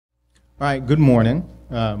All right, good morning.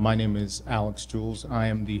 My name is Alix Jules. I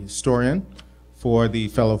am the historian for the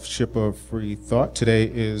Fellowship of Freethought. Today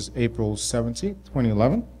is April 17th,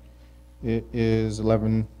 2011. It is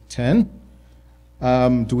 11:10.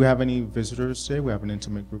 Do we have any visitors today? We have an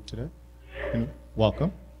intimate group today.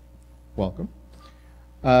 Welcome. Welcome.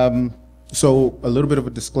 So a little bit of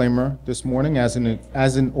a disclaimer this morning. As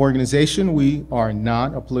an organization, we are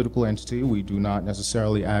not a political entity. We do not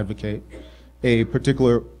necessarily advocate a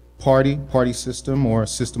particular party system, or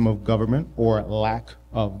system of government, or lack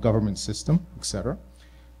of government system, etc.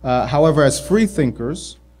 However, as free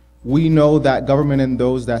thinkers, we know that government and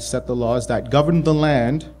those that set the laws that govern the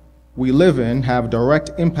land we live in have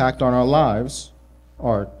direct impact on our lives,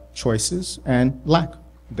 our choices, and lack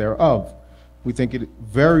thereof. We think it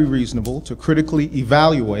very reasonable to critically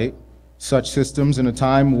evaluate such systems in a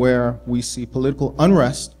time where we see political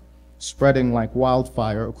unrest spreading like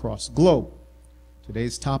wildfire across the globe.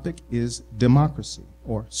 Today's topic is democracy,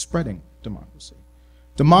 or spreading democracy.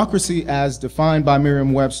 Democracy, as defined by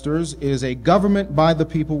Merriam-Webster's, is a government by the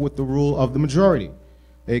people with the rule of the majority,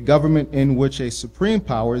 a government in which a supreme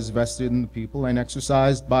power is vested in the people and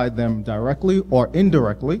exercised by them directly or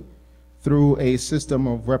indirectly through a system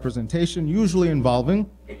of representation, usually involving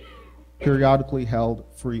periodically held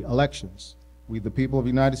free elections. We, the people of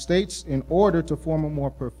the United States, in order to form a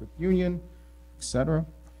more perfect union, etc.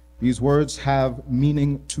 These words have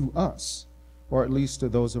meaning to us, or at least to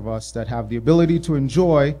those of us that have the ability to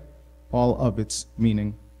enjoy all of its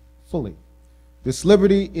meaning fully. This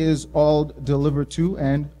liberty is all delivered to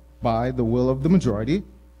and by the will of the majority,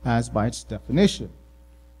 as by its definition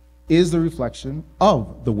is the reflection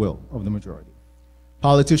of the will of the majority.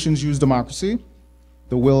 Politicians use democracy,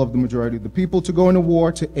 the will of the majority of the people, to go into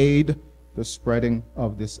war to aid the spreading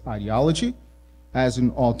of this ideology as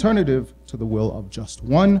an alternative to the will of just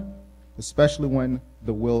one, especially when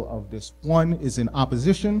the will of this one is in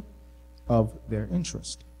opposition of their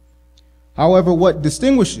interest. However, what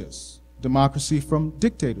distinguishes democracy from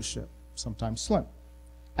dictatorship, sometimes slim,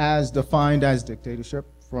 as defined as dictatorship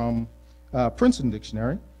from Princeton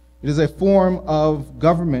Dictionary, it is a form of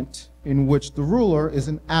government in which the ruler is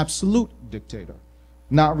an absolute dictator,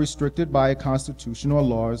 not restricted by a constitution or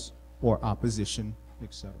laws or opposition,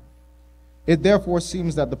 etc. It therefore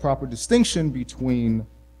seems that the proper distinction between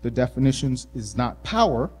the definitions is not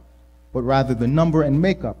power, but rather the number and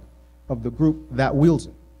makeup of the group that wields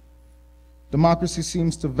it. Democracy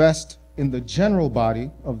seems to vest in the general body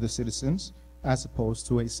of the citizens as opposed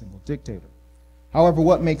to a single dictator. However,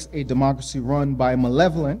 what makes a democracy run by a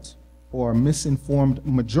malevolent or misinformed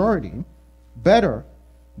majority better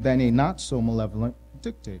than a not so malevolent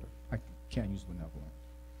dictator? I can't use benevolent.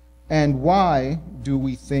 And why do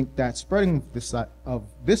we think that spreading of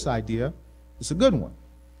this idea is a good one,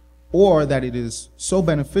 or that it is so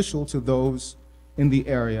beneficial to those in the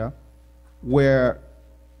area where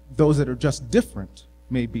those that are just different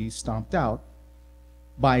may be stomped out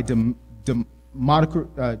by a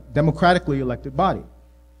democratically elected body,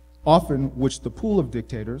 often which the pool of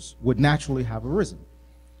dictators would naturally have arisen?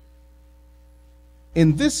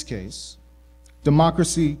 In this case,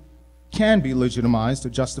 democracy can be legitimized to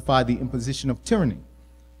justify the imposition of tyranny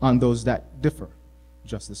on those that differ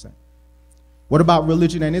just the same. What about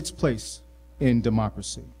religion and its place in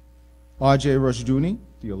democracy? R.J. Rushdoony,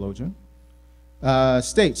 theologian,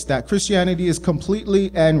 states that Christianity is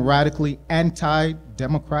completely and radically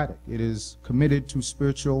anti-democratic. It is committed to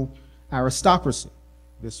spiritual aristocracy.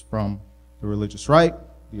 This from The Religious Right,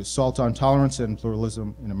 The Assault on Tolerance and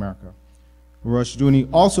Pluralism in America. Rushdoony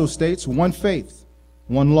also states one faith,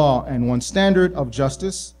 one law, and one standard of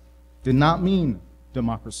justice did not mean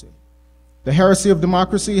democracy. The heresy of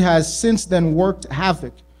democracy has since then worked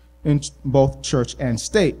havoc in both church and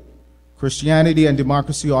state. Christianity and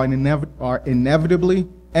democracy are inevitably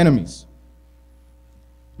enemies.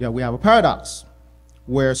 Yet we have a paradox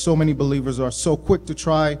where so many believers are so quick to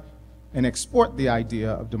try and export the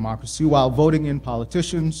idea of democracy while voting in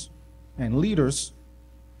politicians and leaders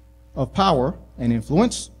of power and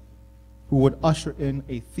influence who would usher in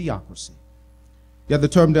a theocracy. Yet the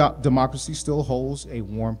term democracy still holds a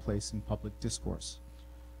warm place in public discourse.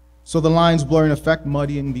 So the lines blur, in effect,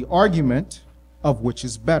 muddying the argument of which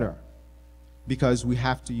is better, because we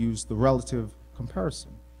have to use the relative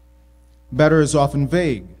comparison. Better is often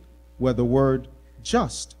vague, where the word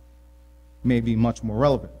just may be much more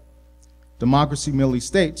relevant. Democracy merely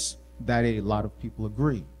states that a lot of people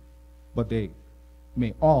agree, but they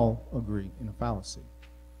may all agree in a fallacy.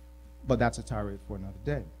 But that's a tirade for another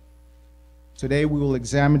day. Today we will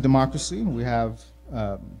examine democracy. We have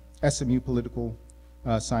SMU political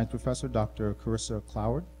science professor, Dr. Carissa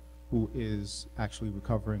Cloward, who is actually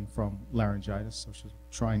recovering from laryngitis, so she'll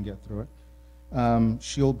try and get through it.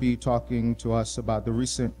 She'll be talking to us about the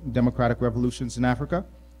recent democratic revolutions in Africa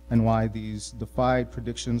and why these defied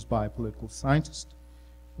predictions by political scientists.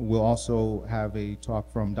 We'll also have a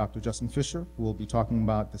talk from Dr. Justin Fisher, who will be talking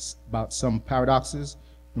about some paradoxes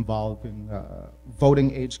involving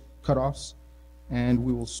voting age cutoffs. And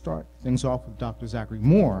we will start things off with Dr. Zachary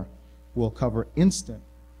Moore, who will cover instant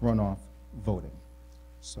runoff voting.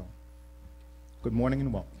 So, good morning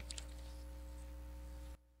and welcome.